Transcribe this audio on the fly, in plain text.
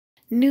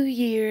New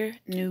Year,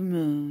 New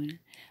Moon,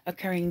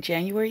 occurring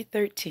January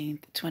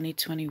 13th,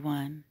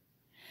 2021.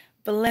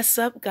 Bless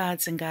up,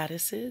 gods and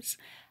goddesses.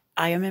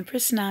 I am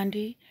Empress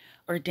Nandi,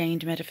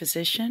 ordained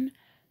metaphysician,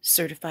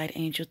 certified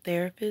angel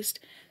therapist,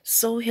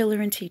 soul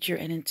healer and teacher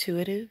and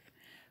intuitive,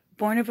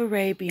 born of a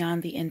ray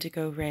beyond the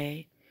indigo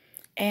ray.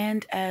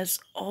 And as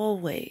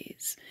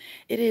always,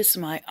 it is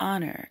my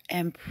honor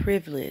and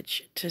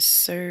privilege to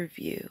serve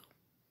you.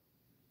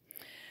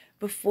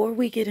 Before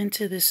we get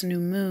into this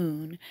new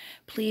moon,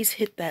 please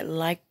hit that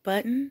like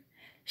button,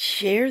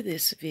 share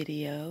this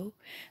video,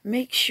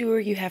 make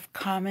sure you have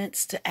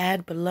comments to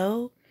add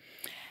below,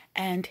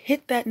 and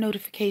hit that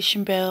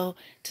notification bell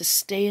to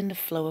stay in the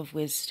flow of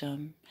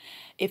wisdom.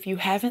 If you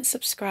haven't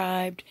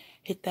subscribed,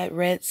 hit that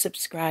red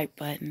subscribe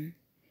button.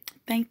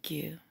 Thank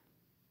you.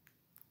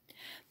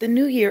 The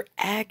new year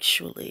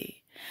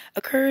actually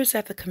occurs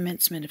at the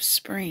commencement of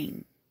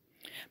spring.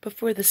 But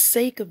for the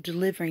sake of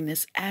delivering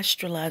this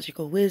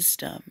astrological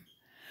wisdom,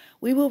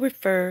 we will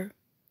refer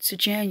to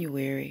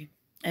January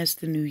as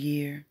the new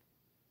year.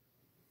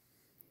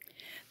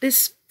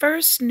 This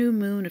first new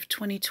moon of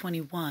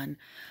 2021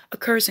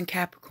 occurs in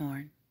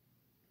Capricorn.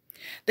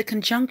 The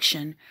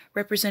conjunction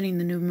representing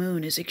the new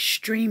moon is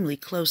extremely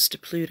close to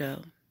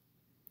Pluto.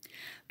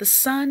 The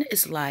sun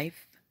is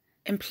life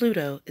and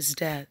Pluto is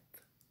death.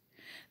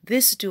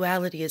 This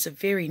duality is a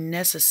very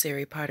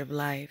necessary part of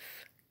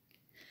life.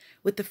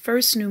 With the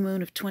first new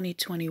moon of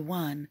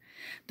 2021,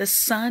 the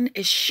sun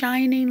is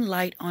shining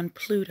light on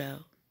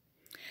Pluto,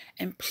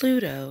 and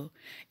Pluto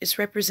is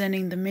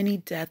representing the many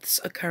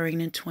deaths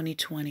occurring in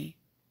 2020.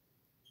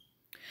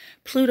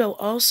 Pluto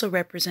also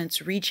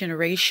represents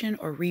regeneration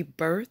or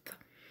rebirth,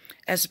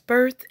 as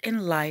birth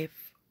and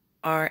life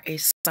are a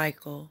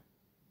cycle.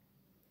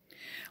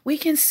 We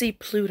can see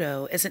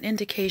Pluto as an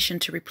indication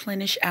to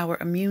replenish our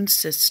immune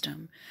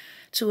system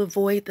to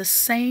avoid the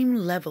same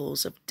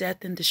levels of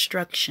death and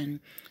destruction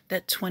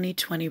that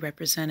 2020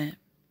 represented.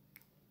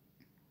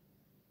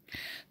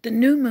 The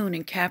new moon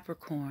in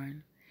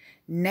Capricorn,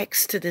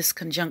 next to this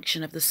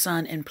conjunction of the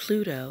sun and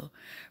Pluto,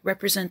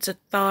 represents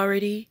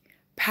authority,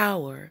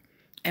 power,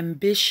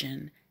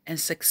 ambition, and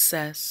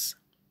success.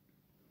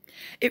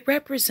 It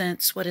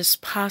represents what is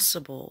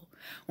possible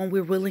when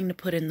we're willing to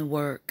put in the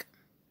work.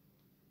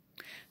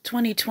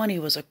 2020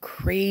 was a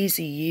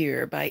crazy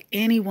year by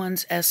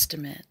anyone's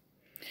estimate.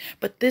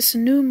 But this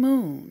new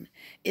moon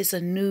is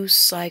a new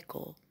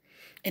cycle,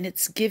 and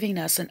it's giving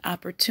us an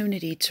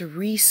opportunity to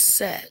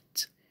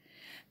reset,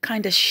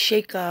 kind of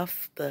shake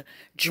off the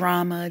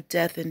drama,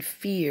 death, and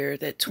fear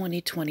that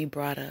 2020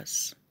 brought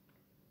us.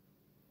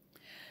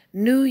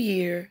 New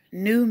year,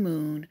 new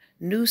moon,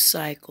 new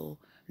cycle,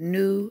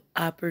 new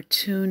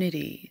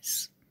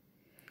opportunities.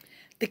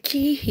 The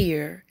key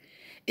here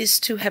is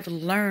to have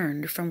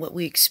learned from what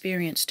we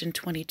experienced in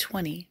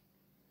 2020,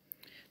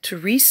 to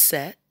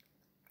reset,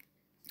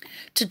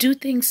 to do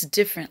things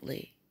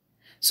differently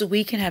so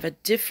we can have a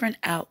different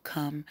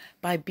outcome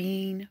by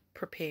being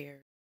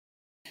prepared.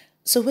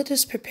 So what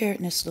does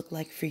preparedness look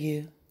like for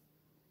you?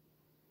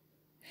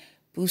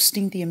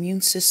 Boosting the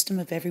immune system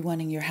of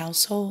everyone in your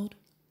household?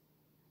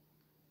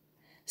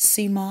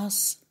 Sea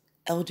moss,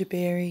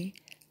 elderberry,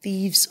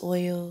 thieves'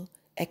 oil,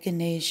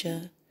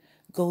 echinacea,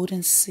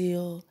 golden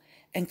seal,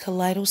 and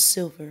colloidal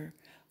silver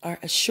are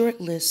a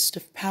short list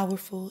of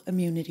powerful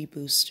immunity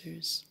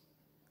boosters.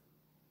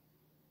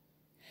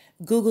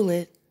 Google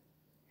it.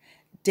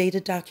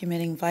 Data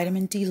documenting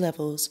vitamin D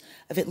levels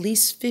of at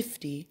least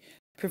 50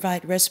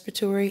 provide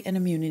respiratory and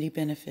immunity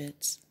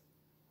benefits.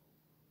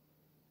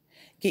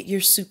 Get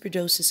your super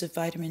doses of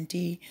vitamin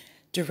D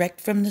direct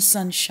from the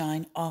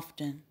sunshine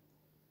often.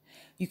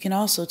 You can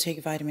also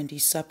take vitamin D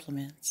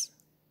supplements.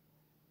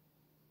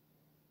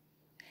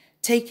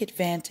 Take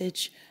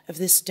advantage of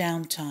this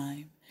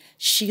downtime.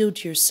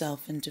 Shield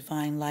yourself in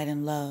divine light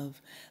and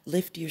love.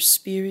 Lift your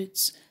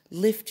spirits,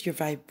 lift your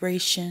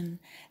vibration,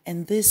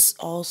 and this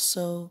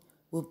also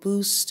will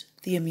boost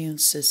the immune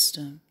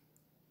system.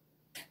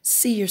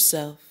 See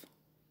yourself,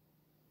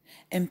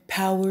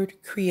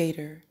 empowered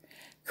creator,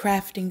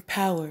 crafting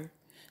power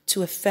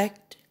to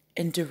affect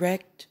and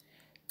direct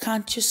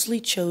consciously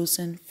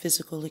chosen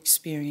physical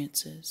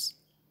experiences.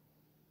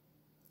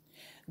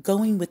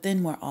 Going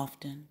within more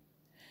often,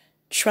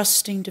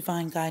 trusting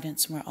divine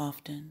guidance more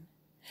often,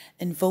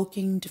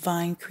 invoking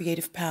divine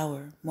creative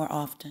power more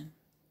often.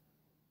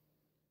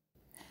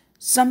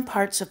 Some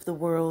parts of the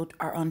world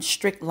are on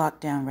strict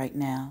lockdown right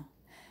now.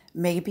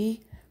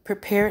 Maybe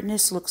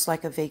preparedness looks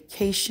like a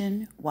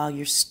vacation while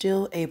you're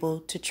still able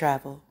to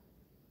travel.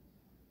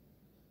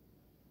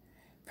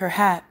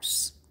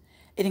 Perhaps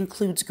it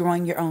includes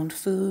growing your own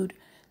food,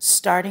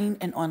 starting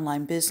an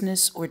online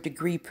business or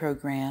degree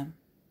program.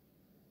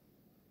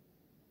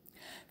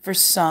 For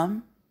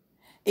some,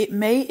 it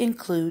may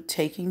include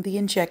taking the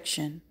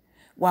injection,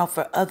 while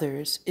for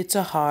others, it's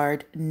a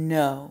hard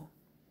no.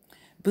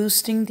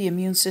 Boosting the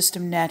immune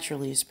system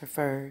naturally is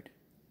preferred.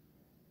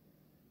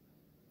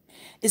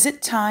 Is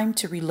it time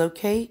to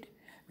relocate,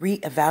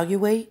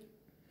 reevaluate,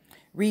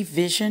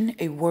 revision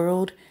a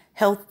world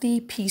healthy,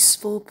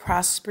 peaceful,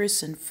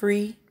 prosperous, and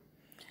free,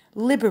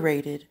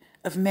 liberated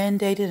of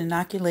mandated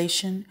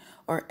inoculation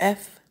or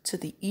F to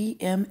the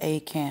EMA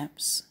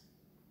camps.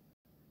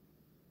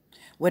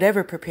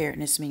 Whatever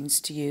preparedness means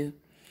to you,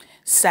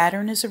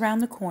 Saturn is around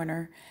the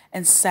corner,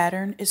 and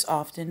Saturn is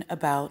often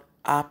about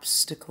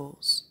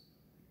obstacles.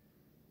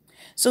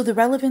 So the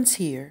relevance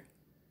here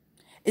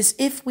is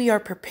if we are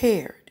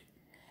prepared,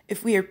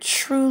 if we are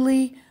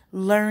truly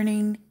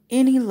learning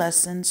any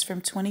lessons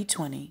from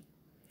 2020,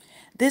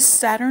 this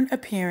Saturn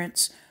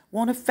appearance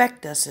won't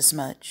affect us as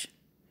much.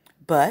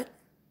 But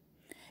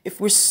if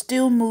we're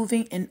still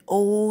moving in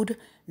old,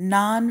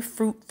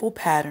 non-fruitful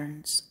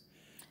patterns,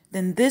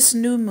 then this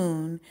new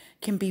moon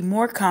can be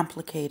more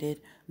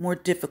complicated, more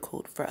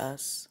difficult for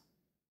us.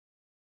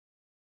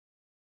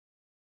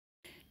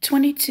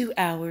 22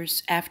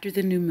 hours after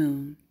the new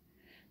moon,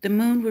 the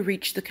moon will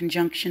reach the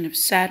conjunction of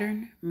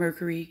Saturn,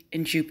 Mercury,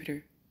 and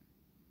Jupiter.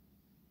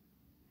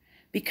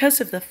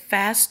 Because of the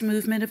fast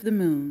movement of the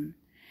moon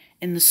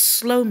and the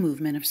slow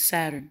movement of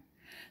Saturn,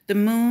 the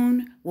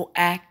moon will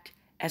act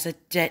as a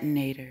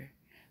detonator.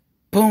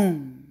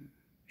 Boom,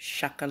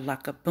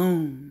 shakalaka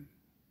boom.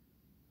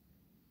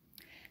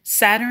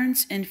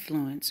 Saturn's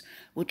influence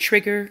will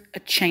trigger a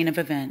chain of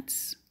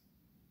events.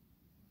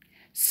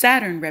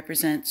 Saturn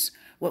represents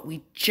what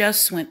we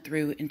just went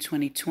through in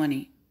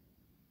 2020.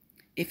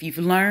 If you've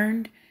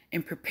learned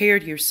and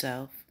prepared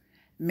yourself,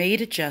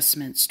 made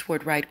adjustments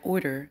toward right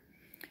order,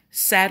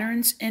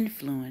 Saturn's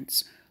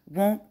influence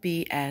won't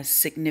be as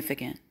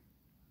significant.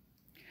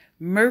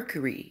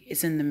 Mercury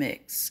is in the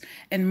mix,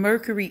 and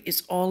Mercury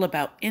is all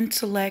about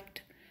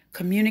intellect,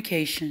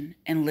 communication,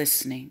 and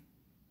listening.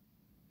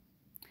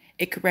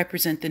 It could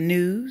represent the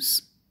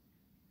news.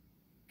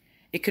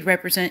 It could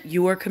represent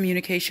your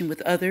communication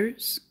with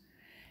others.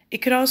 It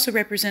could also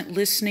represent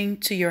listening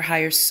to your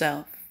higher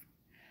self.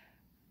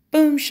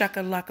 Boom,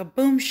 shakalaka,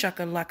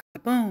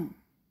 boom.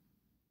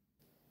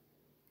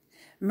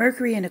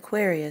 Mercury in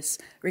Aquarius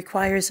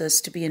requires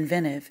us to be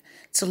inventive,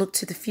 to look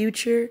to the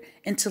future,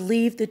 and to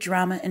leave the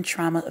drama and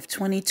trauma of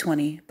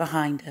 2020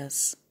 behind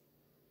us.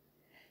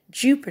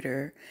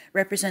 Jupiter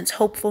represents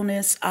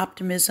hopefulness,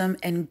 optimism,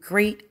 and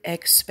great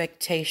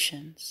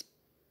expectations.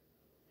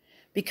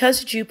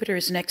 Because Jupiter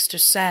is next to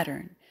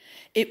Saturn,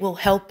 it will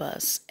help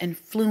us,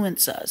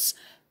 influence us,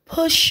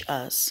 push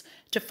us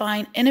to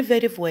find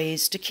innovative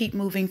ways to keep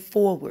moving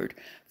forward,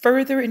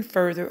 further and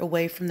further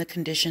away from the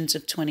conditions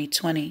of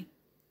 2020.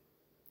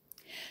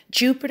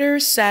 Jupiter,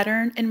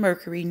 Saturn, and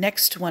Mercury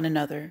next to one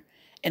another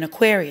in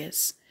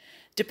Aquarius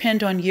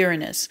depend on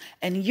Uranus,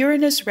 and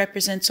Uranus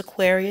represents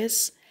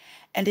Aquarius,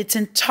 and it's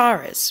in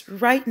Taurus,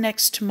 right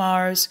next to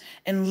Mars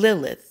and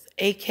Lilith,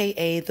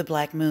 aka the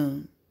Black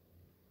Moon.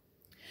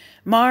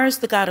 Mars,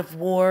 the god of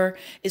war,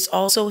 is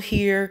also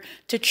here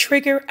to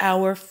trigger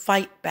our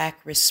fight-back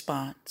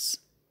response.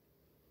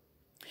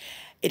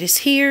 It is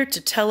here to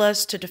tell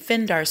us to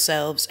defend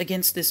ourselves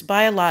against this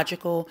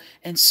biological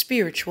and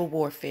spiritual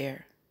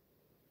warfare.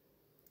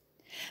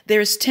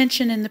 There is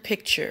tension in the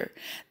picture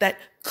that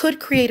could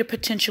create a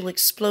potential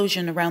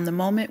explosion around the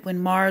moment when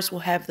Mars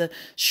will have the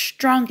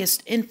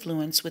strongest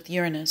influence with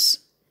Uranus.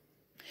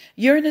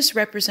 Uranus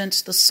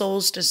represents the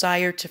soul's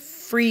desire to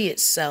free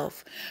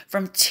itself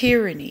from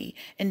tyranny,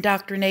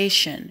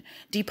 indoctrination,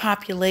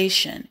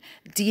 depopulation,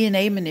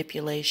 DNA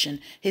manipulation,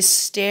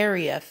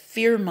 hysteria,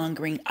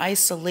 fear-mongering,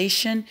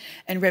 isolation,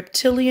 and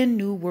reptilian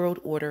New World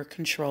Order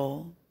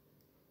control.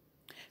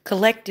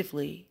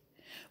 Collectively,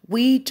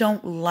 we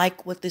don't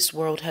like what this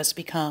world has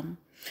become.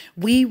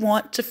 We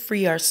want to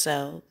free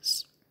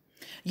ourselves.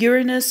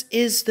 Uranus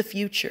is the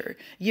future.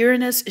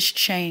 Uranus is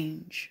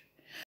change.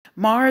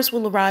 Mars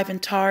will arrive in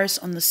Taurus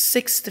on the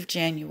 6th of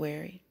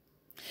January.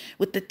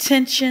 With the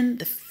tension,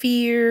 the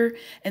fear,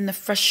 and the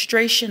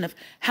frustration of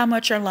how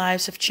much our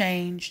lives have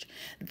changed,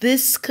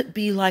 this could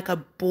be like a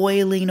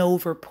boiling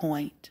over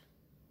point.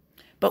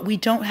 But we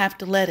don't have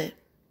to let it.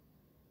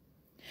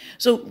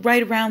 So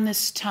right around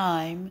this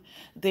time,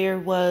 there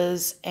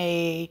was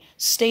a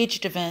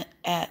staged event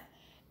at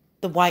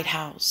the White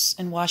House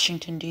in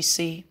Washington,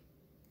 D.C.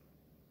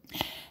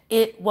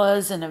 It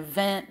was an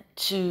event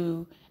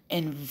to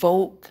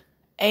invoke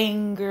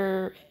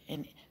anger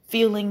and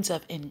feelings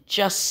of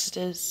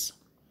injustice,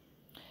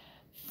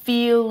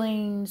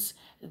 feelings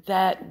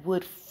that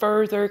would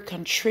further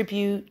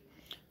contribute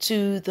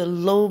to the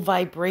low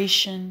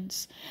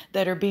vibrations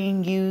that are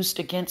being used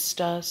against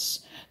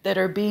us, that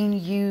are being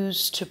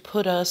used to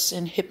put us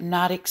in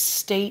hypnotic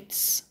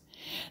states,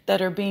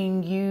 that are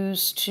being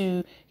used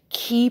to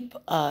keep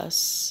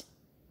us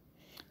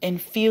in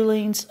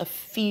feelings of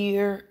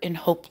fear and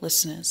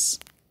hopelessness.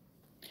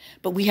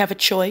 But we have a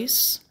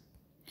choice.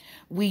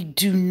 We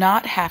do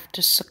not have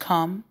to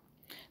succumb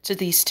to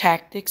these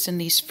tactics and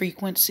these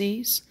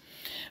frequencies.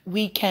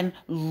 We can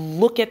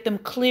look at them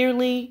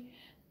clearly,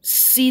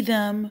 see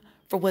them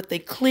for what they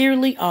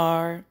clearly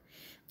are,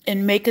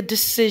 and make a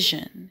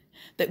decision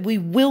that we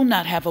will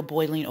not have a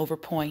boiling over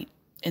point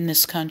in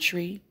this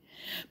country,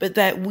 but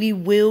that we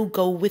will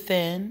go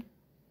within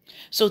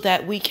so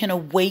that we can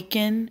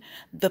awaken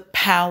the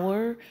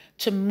power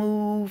to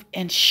move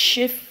and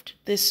shift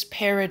this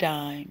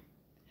paradigm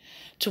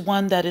to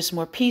one that is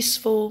more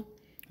peaceful,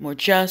 more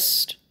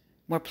just,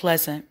 more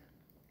pleasant.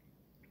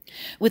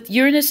 With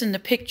Uranus in the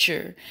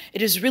picture,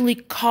 it is really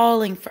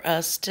calling for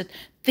us to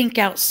think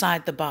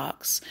outside the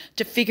box,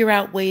 to figure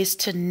out ways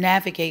to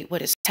navigate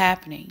what is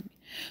happening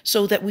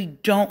so that we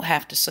don't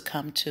have to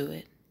succumb to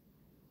it.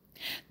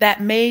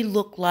 That may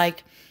look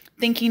like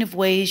thinking of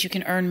ways you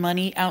can earn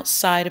money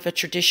outside of a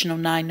traditional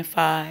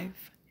 9-to-5.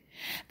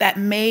 That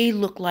may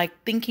look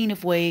like thinking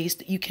of ways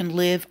that you can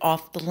live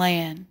off the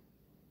land.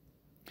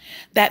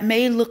 That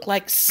may look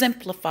like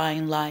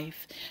simplifying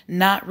life,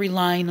 not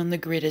relying on the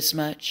grid as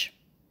much.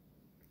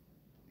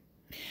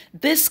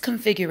 This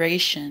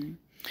configuration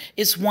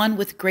is one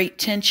with great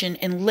tension,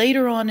 and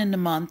later on in the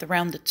month,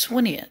 around the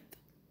 20th,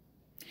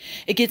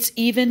 it gets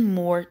even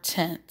more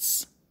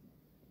tense.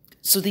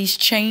 So these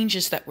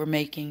changes that we're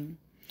making,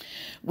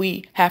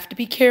 we have to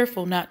be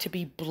careful not to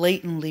be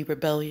blatantly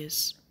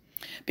rebellious,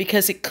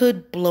 because it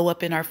could blow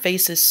up in our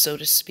faces, so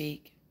to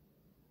speak,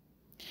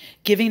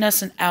 giving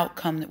us an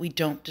outcome that we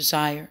don't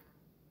desire.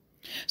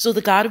 So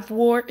the God of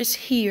War is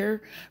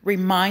here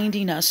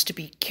reminding us to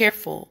be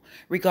careful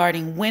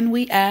regarding when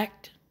we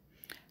act,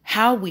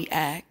 how we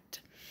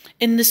act,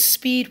 and the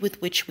speed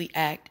with which we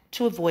act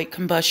to avoid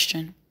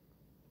combustion.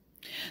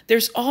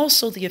 There's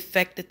also the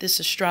effect that this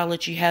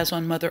astrology has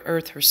on Mother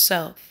Earth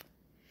herself,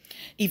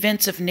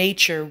 events of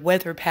nature,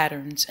 weather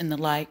patterns, and the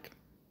like.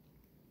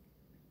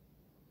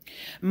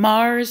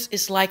 Mars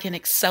is like an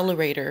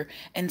accelerator,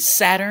 and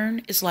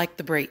Saturn is like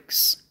the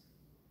brakes.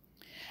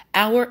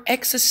 Our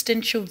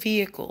existential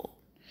vehicle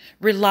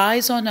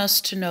relies on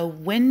us to know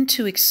when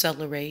to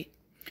accelerate,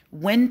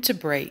 when to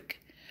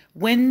brake,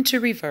 when to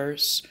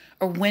reverse,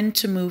 or when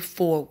to move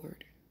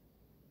forward.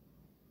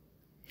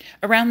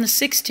 Around the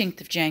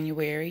 16th of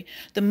January,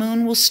 the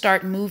moon will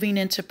start moving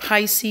into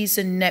Pisces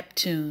and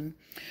Neptune,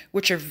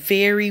 which are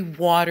very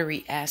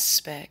watery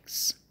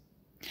aspects.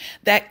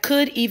 That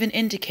could even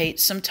indicate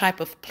some type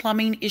of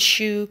plumbing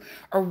issue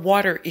or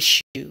water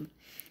issue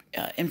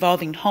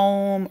involving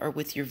home or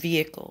with your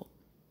vehicle.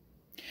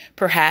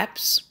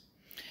 Perhaps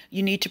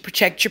you need to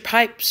protect your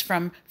pipes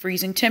from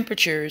freezing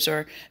temperatures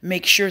or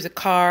make sure the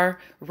car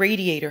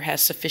radiator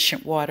has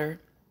sufficient water.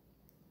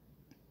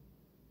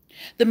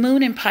 The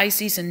moon in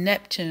Pisces and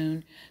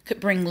Neptune could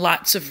bring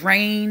lots of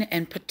rain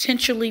and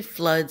potentially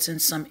floods in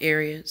some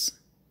areas.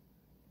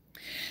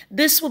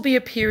 This will be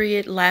a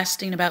period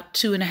lasting about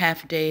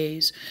 2.5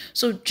 days,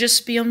 so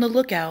just be on the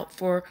lookout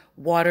for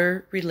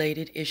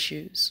water-related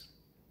issues.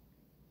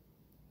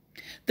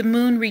 The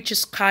moon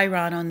reaches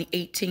Chiron on the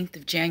 18th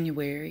of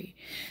January.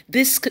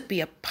 This could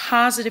be a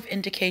positive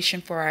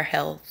indication for our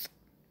health.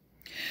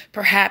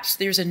 Perhaps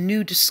there's a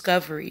new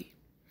discovery,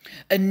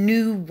 a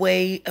new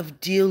way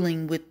of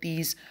dealing with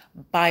these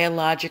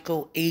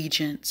biological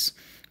agents,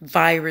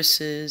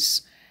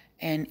 viruses,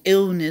 and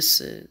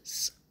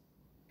illnesses.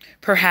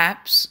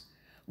 Perhaps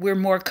we're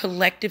more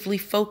collectively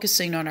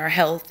focusing on our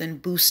health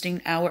and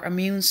boosting our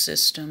immune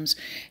systems,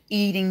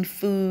 eating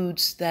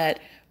foods that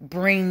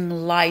bring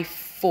life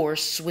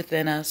force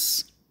within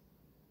us.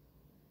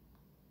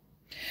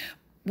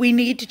 We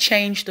need to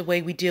change the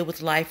way we deal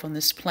with life on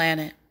this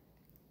planet.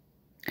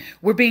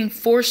 We're being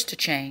forced to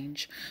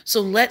change,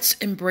 so let's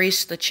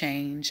embrace the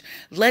change.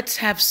 Let's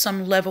have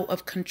some level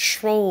of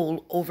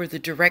control over the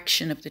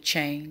direction of the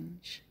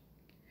change.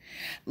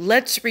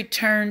 Let's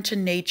return to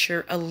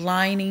nature,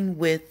 aligning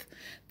with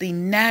the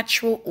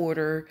natural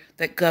order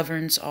that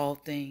governs all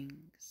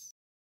things.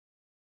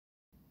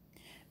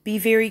 Be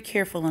very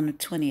careful on the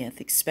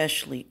 20th,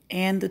 especially,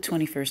 and the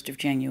 21st of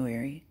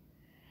January.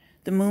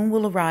 The moon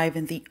will arrive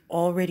in the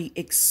already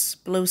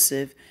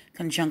explosive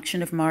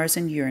conjunction of Mars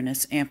and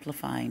Uranus,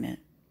 amplifying it.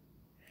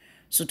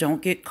 So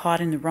don't get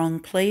caught in the wrong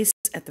place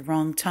at the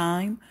wrong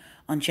time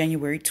on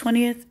January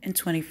 20th and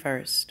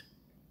 21st.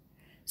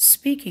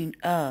 Speaking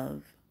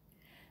of,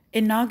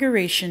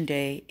 Inauguration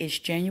Day is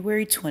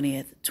January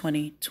 20th,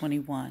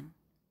 2021.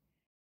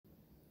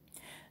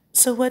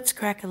 So what's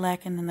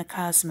crack-a-lackin' in the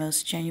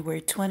cosmos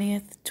January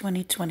 20th,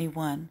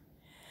 2021,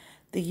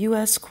 the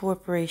U.S.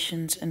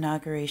 Corporation's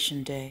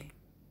Inauguration Day?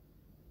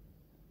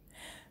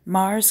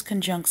 Mars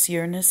conjuncts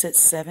Uranus at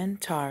 7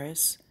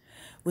 Taurus,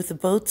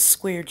 with both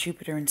square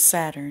Jupiter and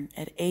Saturn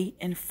at 8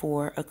 and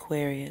 4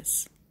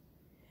 Aquarius.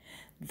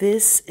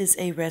 This is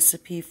a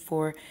recipe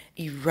for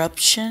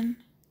eruption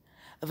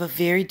of a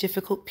very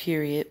difficult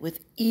period with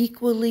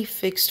equally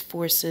fixed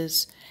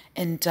forces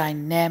and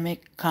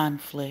dynamic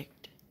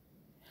conflict.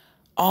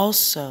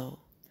 Also,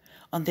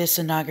 on this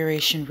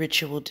inauguration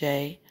ritual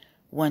day,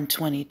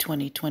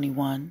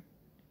 1/20/2021,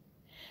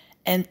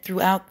 and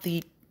throughout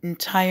the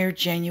entire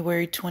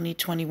January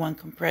 2021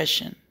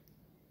 compression,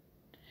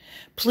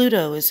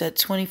 Pluto is at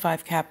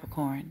 25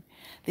 Capricorn,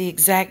 the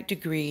exact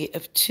degree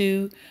of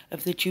 2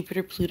 of the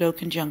Jupiter-Pluto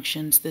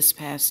conjunctions this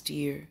past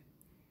year.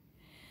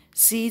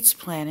 Seeds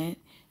planted,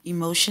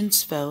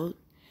 emotions felt,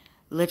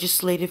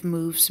 legislative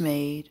moves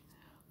made,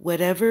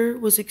 whatever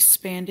was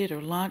expanded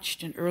or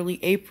launched in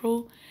early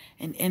April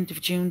and end of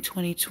June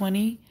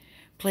 2020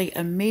 play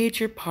a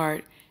major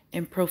part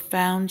in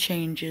profound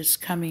changes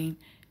coming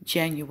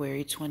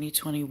January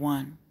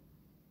 2021.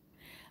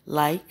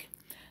 Like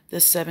the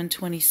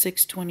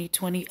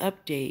 7/26/2020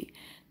 update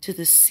to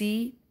the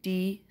CDC's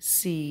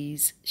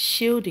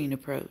shielding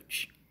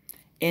approach.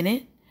 In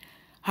it,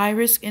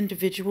 high-risk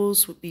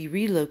individuals would be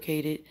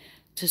relocated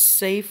to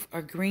safe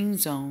or green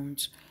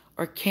zones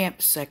or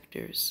camp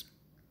sectors,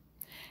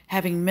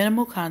 having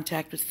minimal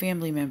contact with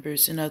family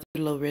members and other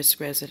low-risk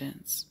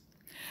residents.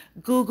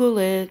 Google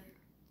it.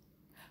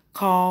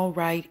 Call,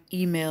 write,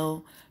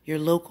 email your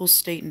local,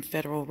 state, and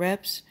federal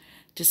reps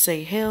to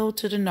say hell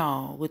to the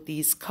no with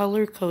these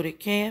color-coded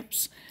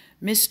camps,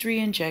 mystery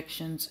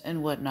injections,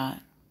 and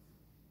whatnot.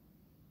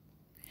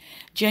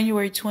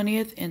 January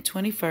 20th and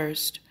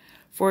 21st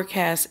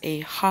forecast a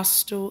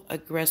hostile,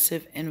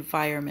 aggressive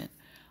environment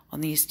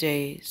on these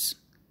days.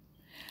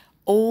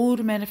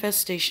 Old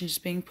manifestation is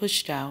being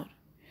pushed out.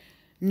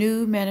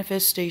 New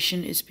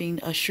manifestation is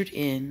being ushered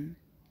in.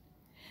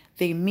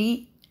 They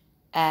meet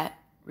at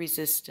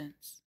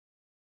resistance.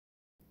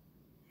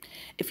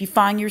 If you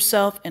find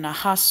yourself in a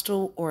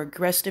hostile or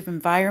aggressive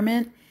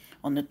environment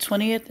on the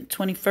 20th and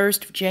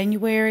 21st of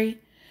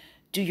January,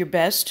 do your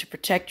best to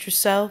protect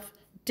yourself,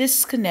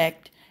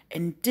 disconnect,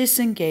 and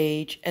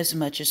disengage as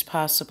much as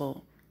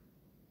possible.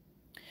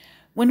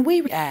 When we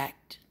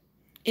react,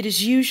 it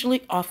is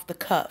usually off the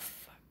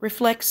cuff,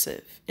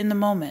 reflexive, in the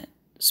moment,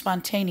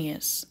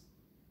 spontaneous.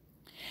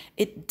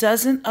 It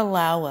doesn't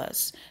allow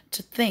us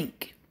to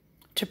think,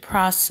 to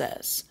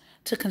process,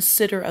 to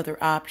consider other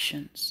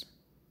options.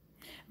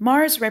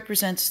 Mars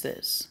represents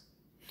this.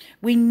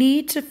 We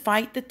need to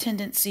fight the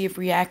tendency of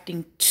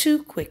reacting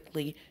too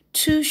quickly,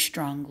 too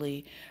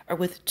strongly, or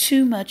with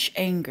too much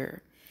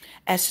anger,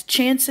 as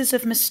chances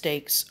of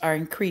mistakes are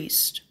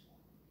increased.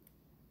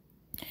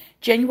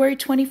 January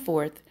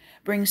 24th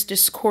brings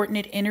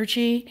discordant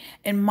energy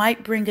and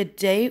might bring a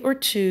day or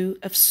two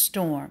of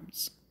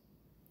storms.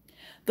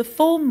 The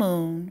full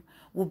moon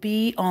will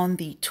be on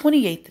the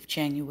 28th of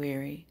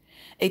January,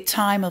 a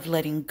time of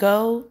letting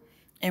go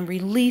and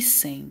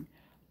releasing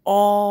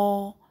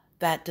all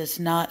that does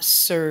not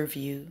serve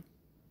you.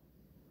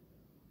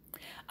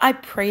 I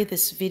pray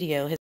this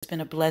video has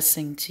been a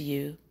blessing to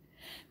you.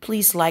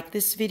 Please like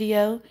this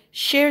video,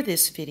 share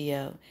this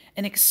video,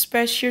 and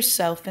express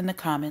yourself in the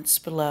comments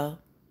below.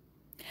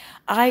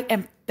 I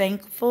am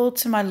thankful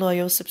to my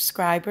loyal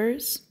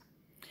subscribers.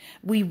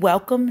 We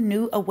welcome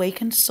new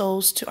awakened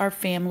souls to our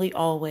family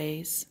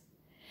always.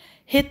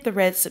 Hit the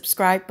red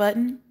subscribe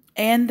button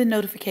and the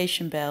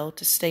notification bell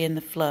to stay in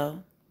the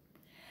flow.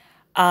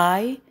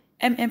 I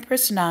am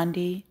Empress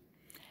Nandi,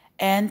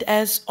 and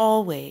as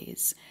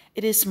always,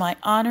 it is my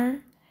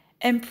honor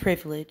and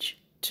privilege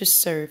to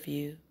serve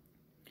you.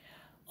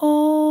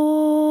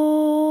 Om.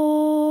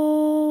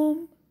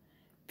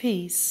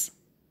 Peace.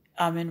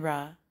 Amen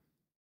Ra.